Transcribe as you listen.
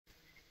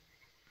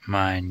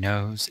My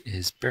nose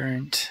is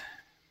burnt,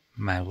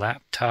 my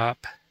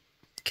laptop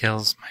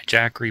kills my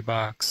Jackery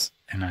box,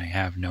 and I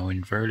have no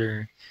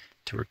inverter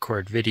to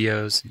record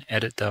videos and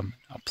edit them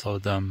and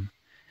upload them.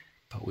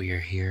 But we are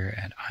here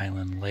at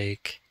Island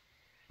Lake,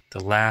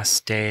 the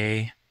last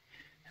day,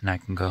 and I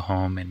can go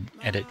home and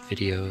edit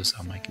videos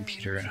on my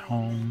computer at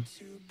home.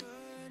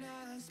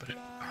 But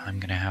I'm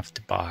gonna have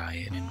to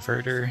buy an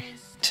inverter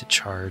to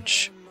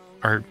charge,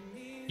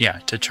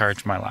 to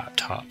charge my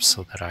laptop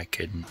so that I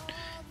can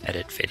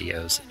edit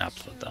videos and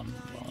upload them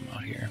while I'm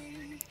out here.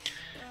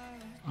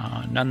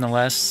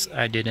 Nonetheless,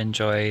 I did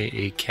enjoy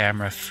a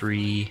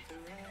camera-free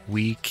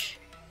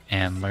week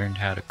and learned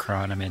how to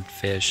chronomid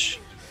fish.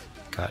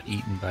 Got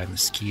eaten by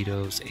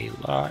mosquitoes a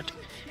lot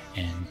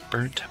and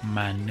burnt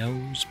my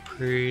nose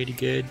pretty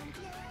good.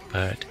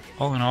 But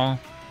all in all,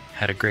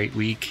 had a great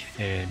week,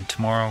 and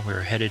tomorrow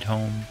we're headed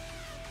home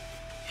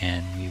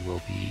and we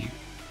will be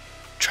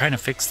trying to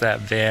fix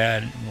that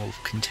van, and we'll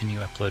continue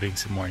uploading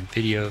some more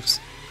videos.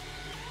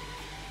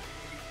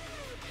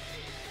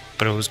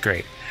 But it was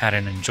great. Had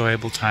an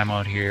enjoyable time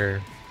out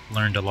here.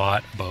 Learned a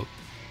lot about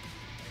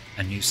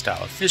a new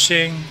style of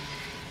fishing.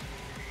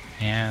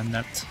 And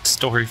that's a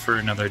story for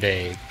another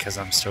day, because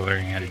I'm still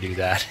learning how to do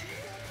that.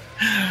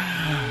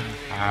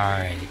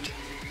 Alright.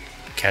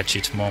 Catch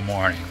you tomorrow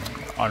morning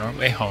on our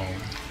way home.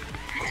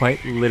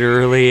 Quite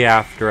literally,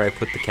 after I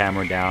put the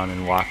camera down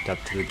and walked up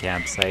to the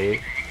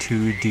campsite,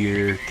 2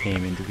 deer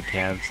came into the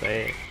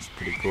campsite. It's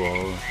pretty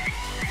cool.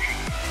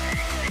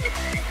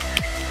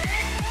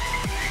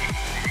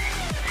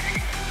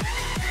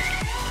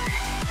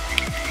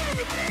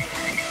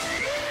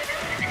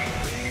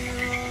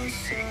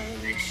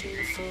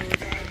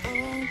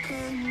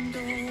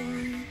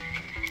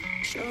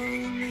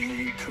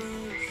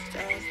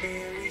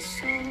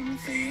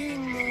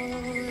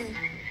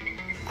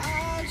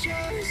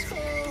 Just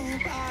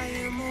hope I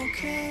am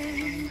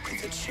okay with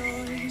the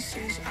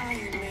choices I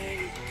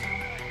make.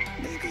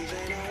 Maybe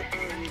then I'll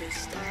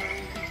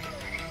understand.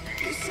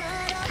 You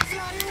said I'd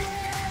fly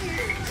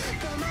away,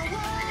 but my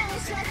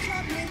walls have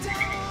kept me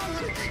down.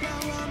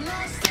 Now I'm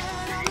lost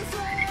and I'm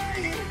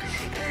afraid,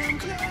 and I'm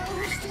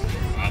close to...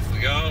 Off we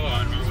go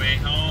on our way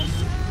home.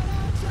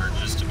 We're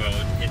just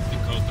about hitting the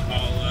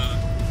Coca-Cola.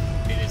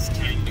 It is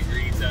 10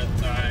 degrees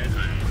outside.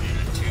 I'm in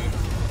two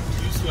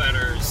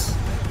sweaters.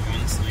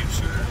 One sleeve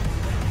shirt.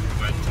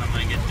 By the time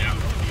I get down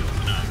to the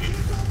Okanagan,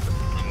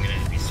 I'm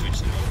going to be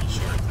switching to little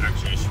shorts.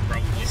 Actually, I should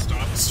probably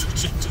stop and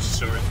switch it to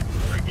shorts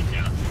before I get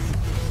down,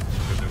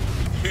 because there won't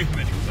be very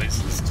many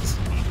places to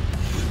stop.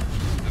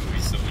 There will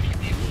be so many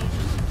people,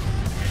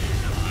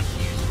 and I'll have to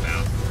use the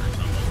bathroom or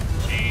something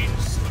to change,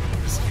 so I don't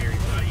want to scare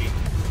anybody.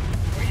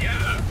 But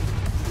yeah,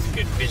 it's a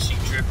good fishing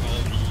trip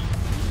all in all.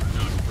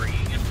 I'm not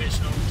bringing a fish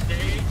home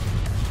today,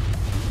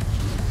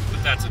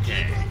 but that's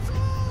okay.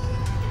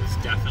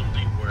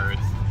 Definitely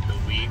worth the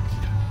week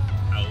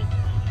out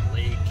on the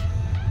lake.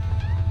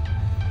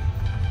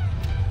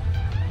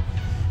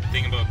 The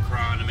thing about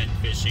chronomid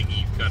fishing,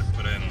 you've got to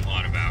put in a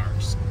lot of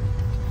hours.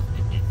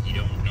 If you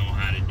don't know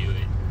how to do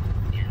it,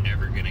 you're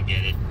never going to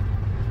get it.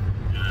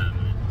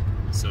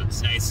 So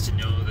it's nice to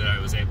know that I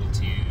was able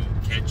to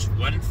catch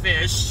one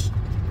fish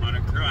on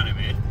a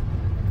chronomid,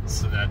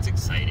 so that's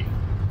exciting.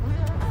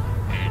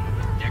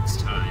 And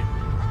next time,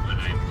 when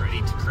I'm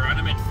ready to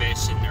chronomid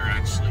fish and they're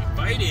actually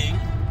biting,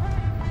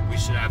 we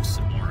should have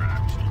some more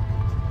action.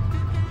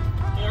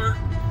 Or,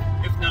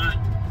 if not,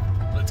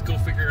 let's go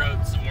figure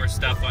out some more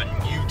stuff on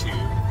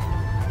YouTube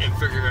and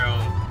figure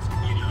out,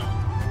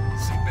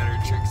 some better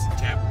tricks and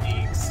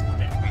techniques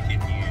that we can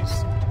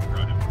use to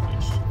chronomid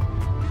fish.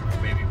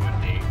 Or maybe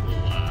one day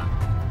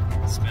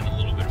we'll spend a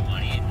little bit of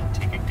money and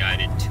take a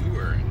guided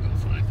tour and go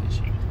fly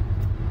fishing.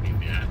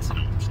 Maybe that's an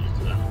option as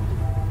well.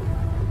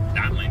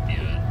 That might be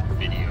a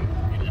video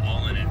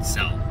all in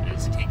itself,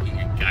 is taking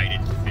a guided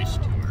fish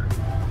tour.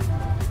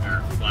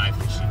 Or fly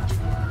fishing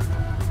tour,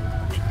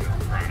 and go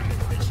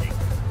chronomid fishing.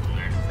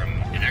 Learn from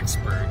an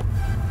expert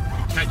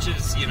who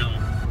catches,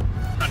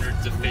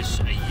 hundreds of fish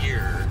a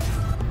year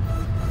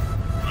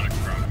on a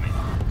chronomid.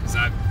 Because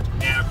I've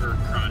never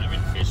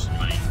chronomid fished in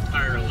my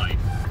entire life.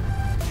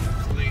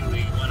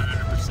 Completely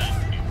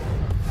 100% new.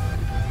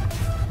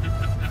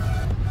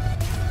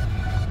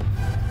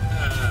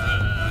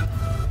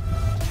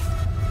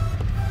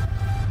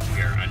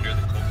 We are under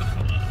the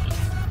Coca-Cola.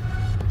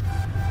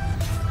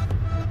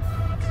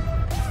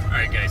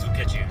 Alright guys, we'll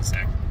catch you in a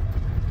sec.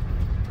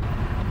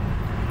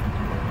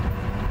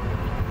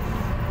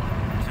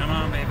 Come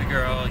on baby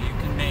girl, you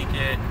can make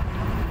it.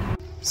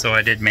 So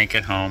I did make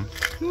it home.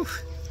 Whew.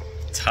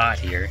 It's hot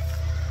here.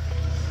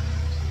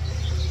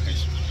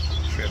 There's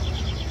Trip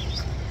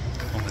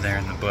over there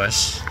in the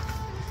bush.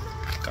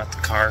 Got the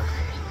car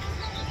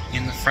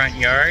in the front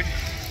yard.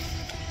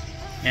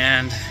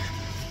 And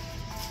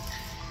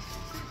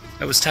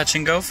it was touch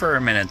and go for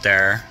a minute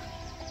there.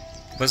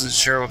 Wasn't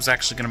sure I was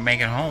actually going to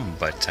make it home,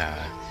 but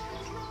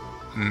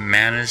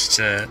managed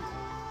to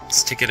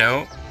stick it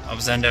out. I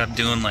was ended up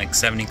doing like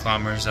 70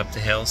 kilometers up the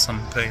hill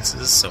some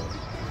places, so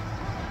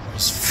I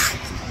was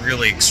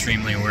really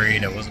extremely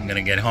worried I wasn't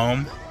going to get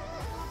home.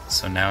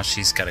 So now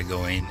she's got to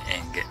go in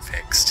and get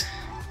fixed.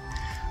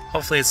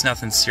 Hopefully it's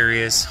nothing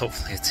serious.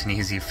 Hopefully it's an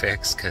easy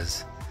fix,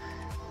 because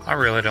I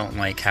really don't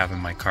like having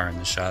my car in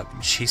the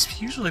shop.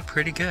 She's usually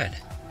pretty good,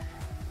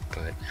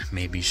 but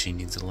maybe she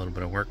needs a little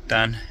bit of work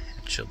done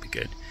and she'll be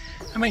good.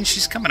 I mean,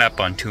 she's coming up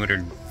on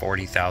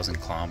 240,000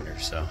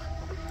 kilometers, so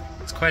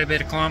it's quite a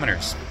bit of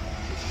kilometers.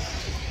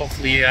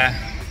 Hopefully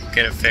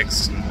get it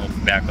fixed and we'll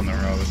be back on the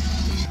road.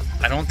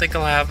 I don't think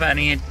I'll have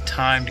any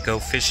time to go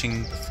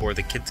fishing before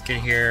the kids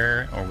get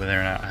here, or whether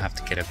or not I have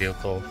to get a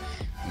vehicle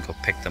and go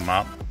pick them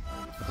up.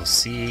 We'll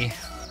see.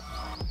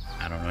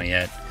 I don't know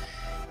yet.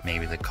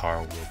 Maybe the car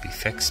will be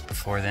fixed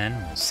before then.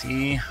 We'll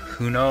see.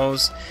 Who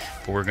knows?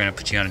 But we're going to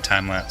put you on a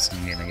time lapse and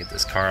I'm going to get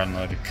this car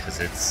unloaded because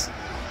it's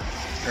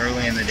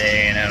early in the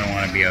day and I don't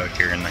want to be out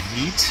here in the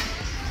heat.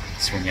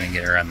 So we're going to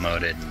get her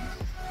unloaded and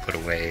put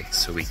away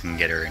so we can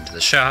get her into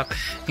the shop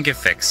and get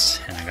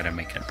fixed. And I got to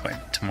make an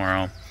appointment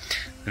tomorrow.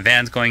 The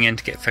van's going in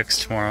to get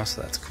fixed tomorrow,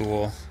 so that's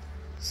cool.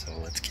 So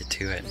let's get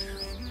to it.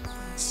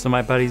 So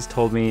my buddies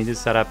told me to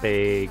set up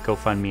a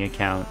GoFundMe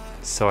account.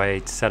 So I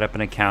set up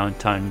an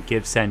account on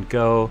Give, Send,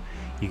 Go.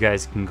 You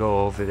guys can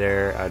go over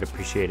there. I'd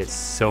appreciate it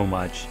so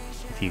much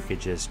if you could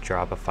just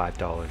drop a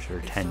 $5 or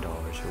 $10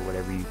 or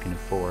whatever you can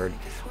afford.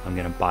 I'm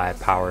going to buy a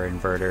power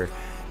inverter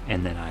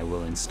and then I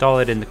will install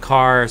it in the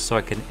car so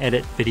I can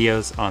edit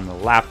videos on the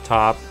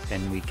laptop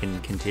and we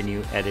can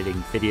continue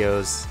editing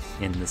videos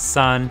in the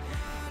sun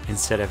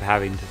instead of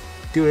having to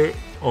do it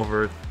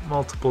over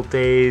multiple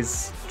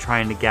days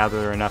trying to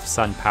gather enough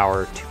sun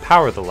power to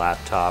power the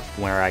laptop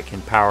where I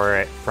can power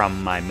it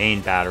from my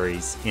main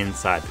batteries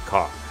inside the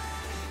car.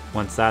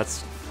 Once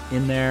that's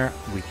in there,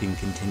 we can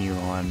continue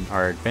on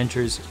our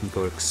adventures and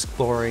go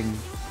exploring.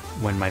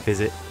 When my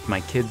visit with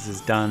my kids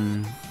is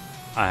done,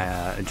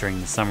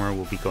 during the summer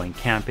we'll be going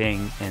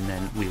camping and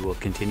then we will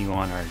continue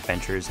on our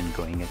adventures and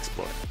going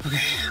exploring. Okay,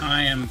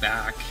 I am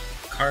back.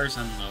 Car's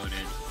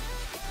unloaded.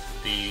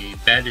 The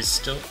bed is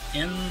still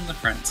in the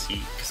front seat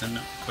because I'm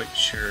not quite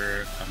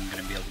sure if I'm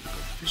going to be able to go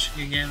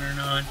fishing again or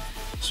not.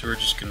 So we're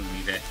just going to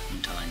leave it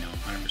until I know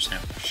 100%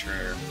 for sure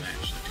I'm going to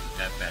actually take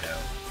that bed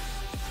out,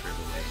 throw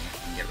it away,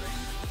 and get ready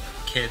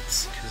for the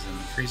kids, because then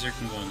the freezer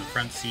can go in the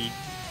front seat.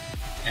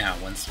 Yeah,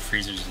 once the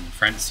freezer's in the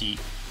front seat,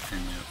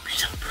 then there'll be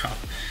no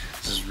problem.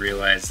 Just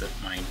realize that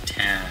my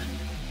tan,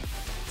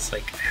 it's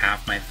like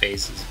half my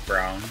face is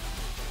brown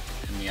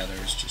and the other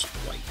is just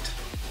white.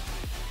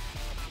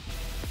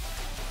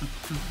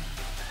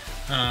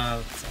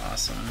 Oh, that's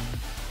awesome.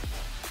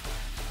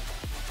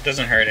 It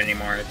doesn't hurt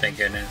anymore, thank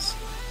goodness.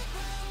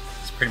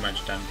 It's pretty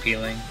much done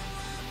peeling.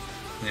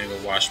 I'm gonna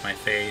go wash my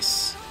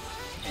face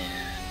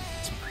and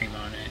put some cream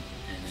on it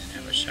and then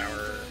have a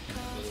shower in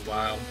a little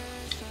while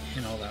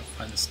and all that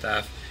fun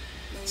stuff.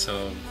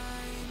 So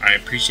I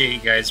appreciate you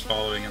guys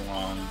following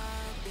along.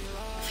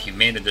 If you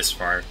made it this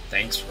far,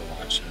 thanks for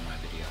watching my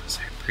videos.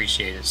 I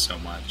appreciate it so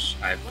much.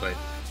 I've put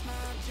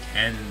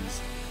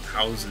tens,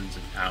 thousands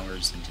of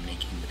hours into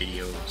making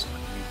videos on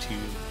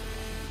YouTube,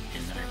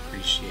 and I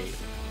appreciate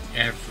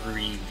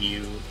every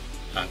view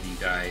of you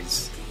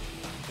guys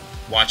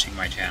watching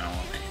my channel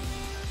and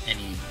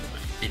any of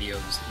my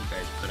videos that you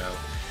guys put out.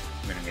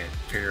 I'm gonna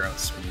figure out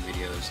some new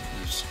videos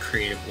and use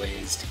creative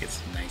ways to get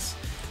some nice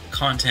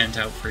content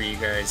out for you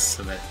guys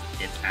so that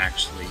it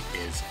actually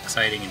is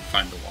exciting and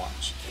fun to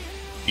watch.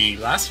 The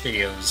last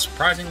video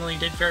surprisingly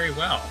did very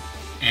well,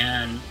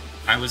 and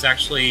I was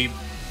actually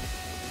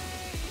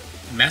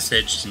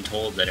messaged and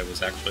told that it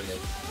was actually a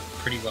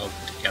pretty well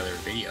put together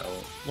video.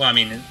 Well, I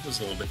mean, it was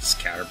a little bit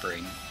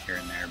scatterbrained here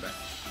and there, but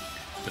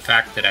the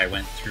fact that I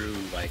went through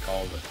like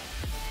all the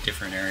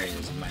different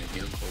areas of my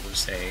vehicle to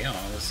say,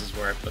 oh, this is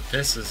where I put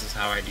this is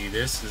how I do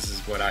this is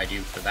what I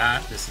do for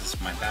that, this is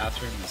my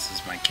bathroom, this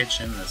is my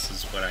kitchen, this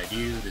is what I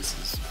do,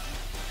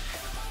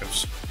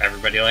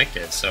 everybody liked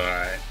it, so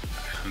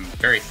I'm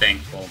very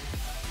thankful.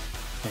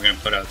 We're going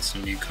to put out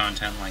some new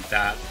content like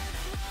that.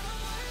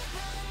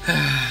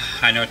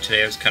 I know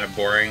today was kind of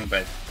boring,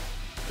 but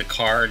the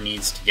car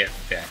needs to get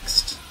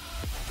fixed.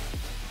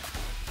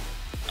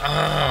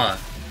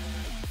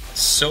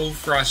 So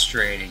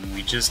frustrating.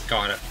 We just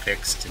got it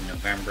fixed in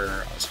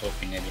November. I was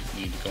hoping I didn't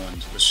need to go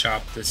into the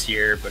shop this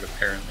year, but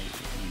apparently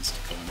it needs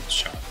to go into the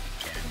shop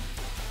again.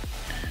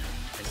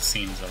 And it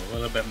seems a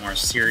little bit more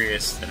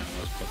serious than it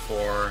was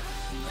before.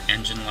 And the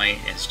engine light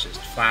is just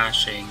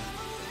flashing,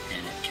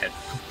 and it kept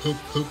poop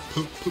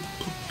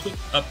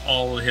up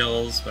all the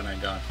hills when I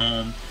got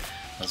home.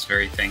 I was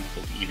very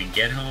thankful to even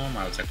get home.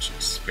 I was actually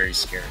very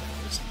scared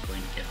I wasn't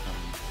going to get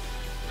home.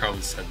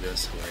 Probably said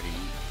this already.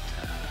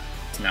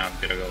 Now I'm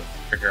gonna go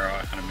figure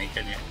out how to make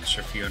an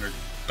extra few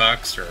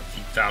 $100 or a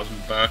few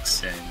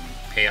 $1,000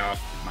 and pay off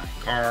my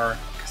car,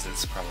 because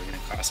it's probably gonna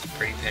cost a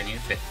pretty penny to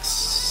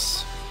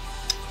fix.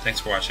 Thanks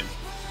for watching.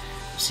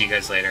 See you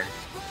guys later.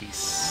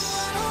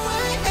 Peace.